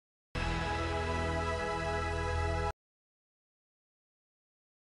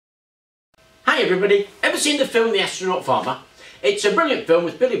Hi everybody, ever seen the film The Astronaut Farmer? It's a brilliant film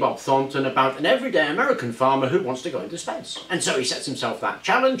with Billy Bob Thornton about an everyday American farmer who wants to go into space. And so he sets himself that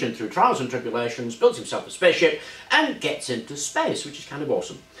challenge and through trials and tribulations builds himself a spaceship and gets into space, which is kind of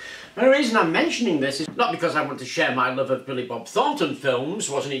awesome. And the reason I'm mentioning this is not because I want to share my love of Billy Bob Thornton films,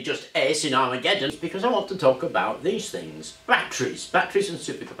 wasn't he just ace in Armageddon, it's because I want to talk about these things. Batteries and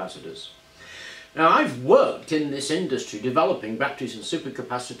supercapacitors. Now, I've worked in this industry developing batteries and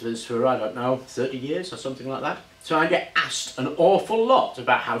supercapacitors for, I don't know, 30 years or something like that. So I get asked an awful lot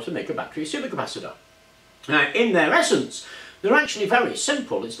about how to make a battery supercapacitor. Now, in their essence, they're actually very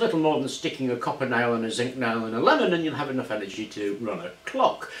simple. It's little more than sticking a copper nail and a zinc nail in a lemon and you'll have enough energy to run a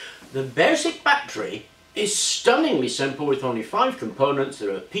clock. The basic battery is stunningly simple with only 5 components that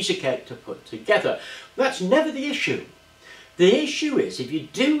are a piece of cake to put together. That's never the issue. The issue is, if you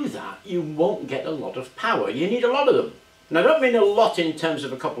do that, you won't get a lot of power. You need a lot of them. And I don't mean a lot in terms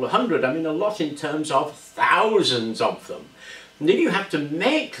of a couple of hundred, I mean a lot in terms of thousands of them. And if you have to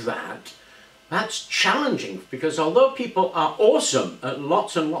make that, that's challenging, because although people are awesome at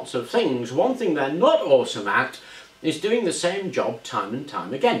lots and lots of things, one thing they're not awesome at is doing the same job time and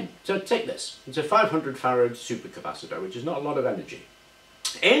time again. So take this. It's a 500 farad supercapacitor, which is not a lot of energy.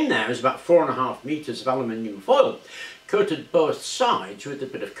 In there is about 4.5 meters of aluminium foil, coated both sides with a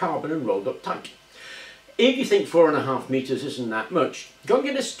bit of carbon and rolled up tight. If you think 4.5 meters isn't that much, go and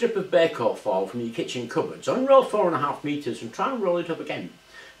get a strip of Baycore foil from your kitchen cupboards, unroll 4.5 meters and try and roll it up again.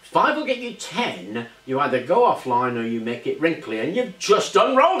 5 will get you 10, you either go offline or you make it wrinkly and you've just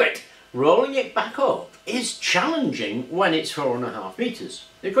unrolled it. Rolling it back up is challenging when it's 4.5 meters.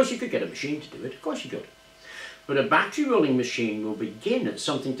 Of course you could get a machine to do it, of course you could. But a battery rolling machine will begin at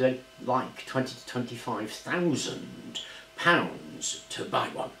something like 20 to 25,000 pounds to buy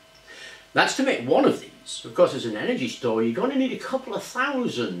one. That's to make one of these. Of course, as an energy store, you're going to need a couple of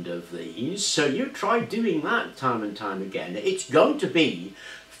thousand of these, so you try doing that time and time again. It's going to be,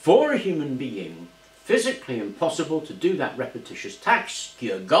 for a human being, physically impossible to do that repetitious task.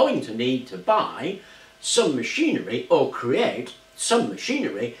 You're going to need to buy some machinery or create some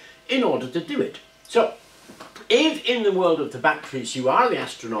machinery in order to do it. So, if in the world of the batteries you are the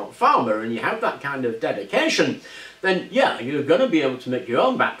astronaut farmer and you have that kind of dedication, then yeah, you're going to be able to make your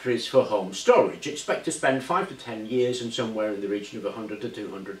own batteries for home storage. Expect to spend 5 to 10 years and somewhere in the region of 100 to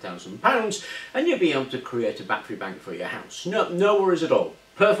 200,000 pounds, and you'll be able to create a battery bank for your house. No worries at all.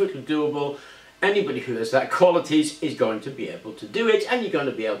 Perfectly doable. Anybody who has that qualities is going to be able to do it, and you're going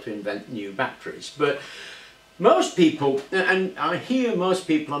to be able to invent new batteries. But most people, and I hear most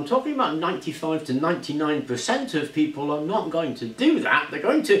people, I'm talking about 95 to 99% of people are not going to do that. They're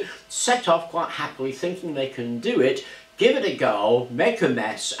going to set off quite happily thinking they can do it, give it a go, make a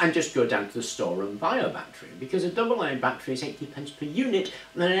mess and just go down to the store and buy a battery. Because a AA battery is 80 pence per unit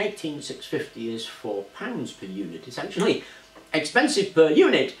and an 18650 is £4 per unit. It's actually expensive per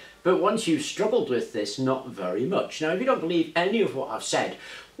unit, but once you've struggled with this, not very much. Now if you don't believe any of what I've said,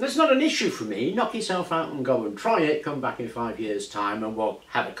 that's not an issue for me. Knock yourself out and go and try it. Come back in 5 years' time and we'll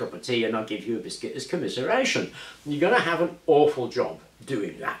have a cup of tea and I'll give you a biscuit as commiseration. You're going to have an awful job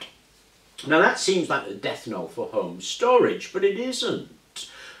doing that. Now that seems like the death knell for home storage, but it isn't.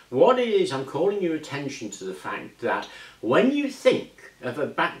 What it is, I'm calling your attention to the fact that when you think of a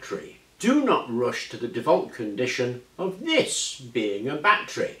battery, do not rush to the default condition of this being a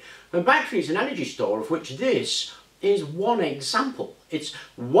battery. A battery is an energy store of which this is one example. It's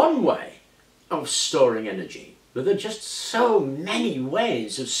one way of storing energy, but there are just so many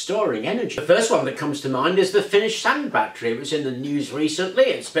ways of storing energy. The first one that comes to mind is the Finnish sand battery. It was in the news recently.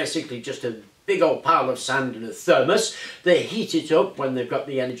 It's basically just a big old pile of sand in a thermos. They heat it up when they've got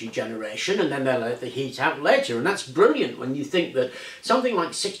the energy generation and then they let the heat out later, and that's brilliant when you think that something like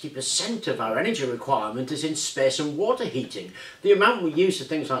 60% of our energy requirement is in space and water heating. The amount we use for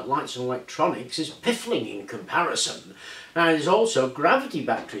things like lights and electronics is piffling in comparison. Now there's also gravity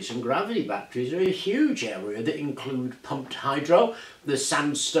batteries, and gravity batteries are a huge area that include pumped hydro, the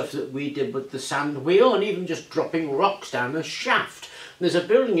sand stuff that we did with the sand wheel, and even just dropping rocks down a shaft. There's a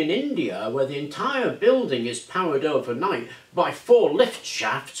building in India where the entire building is powered overnight by 4 lift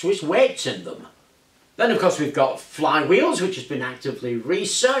shafts with weights in them. Then of course we've got flywheels, which has been actively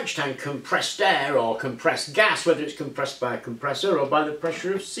researched, and compressed air or compressed gas, whether it's compressed by a compressor or by the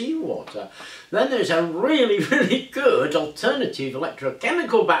pressure of seawater. Then there's a really good alternative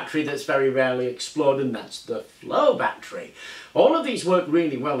electrochemical battery that's very rarely explored, and that's the flow battery. All of these work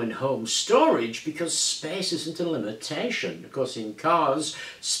really well in home storage because space isn't a limitation. Of course in cars,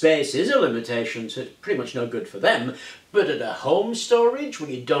 space is a limitation, so it's pretty much no good for them. But at a home storage, where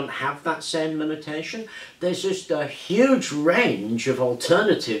you don't have that same limitation, there's just a huge range of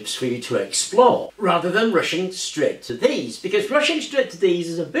alternatives for you to explore, rather than rushing straight to these. Because rushing straight to these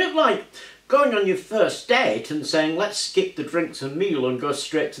is a bit like going on your first date and saying, let's skip the drinks and meal and go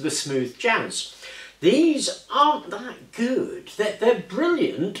straight to the smooth jazz. These aren't that good. They're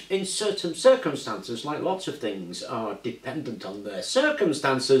brilliant in certain circumstances, like lots of things are dependent on their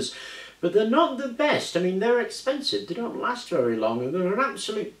circumstances, but they're not the best. I mean, they're expensive, they don't last very long, and they're an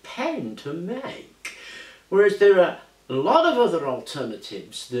absolute pain to make. Whereas there are a lot of other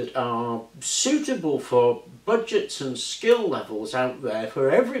alternatives that are suitable for budgets and skill levels out there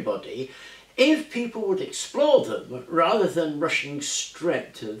for everybody, if people would explore them rather than rushing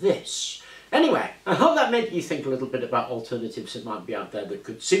straight to this. Anyway, I hope that made you think a little bit about alternatives that might be out there that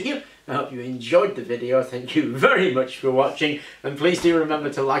could suit you. I hope you enjoyed the video. Thank you very much for watching, and please do remember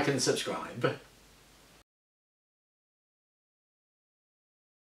to like and subscribe.